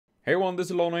Hey everyone, this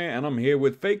is Lonnie, and I'm here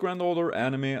with Fake Granddaughter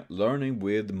Anime Learning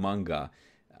with Manga.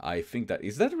 I think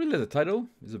is that really the title?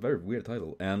 It's a very weird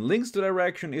title. And links to their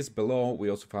reaction is below. We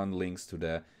also found links to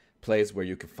the place where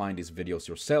you can find these videos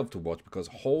yourself to watch, because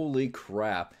holy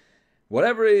crap,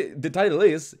 whatever the title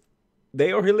is,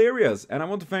 they are hilarious. And I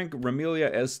want to thank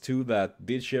Ramelia S2 that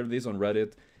did share this on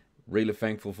Reddit. Really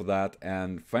thankful for that,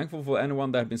 and thankful for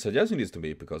anyone that has been suggesting this to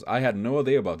me, because I had no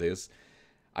idea about this.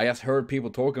 I just heard people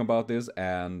talking about this,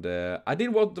 and I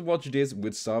didn't want to watch this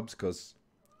with subs because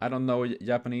I don't know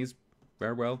Japanese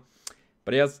very well.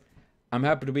 But yes, I'm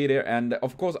happy to be there, and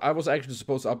of course I was actually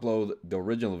supposed to upload the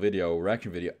original video,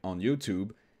 reaction video, on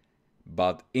YouTube,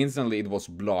 but instantly it was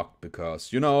blocked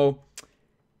because, you know,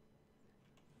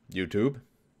 YouTube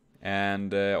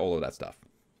and all of that stuff.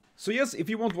 So yes, if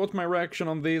you want to watch my reaction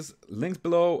on this, links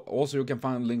below. Also, you can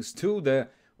find links to the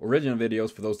original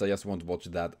videos for those that just want to watch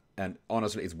that, and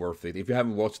honestly it's worth it. If you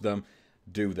haven't watched them,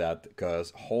 do that,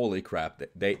 because holy crap,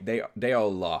 they are a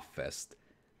laugh fest.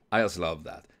 I just love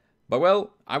that. But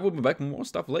well, I will be back with more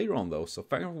stuff later on though, so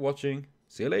thank you for watching,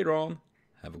 see you later on,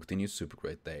 have a continued super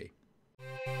great day.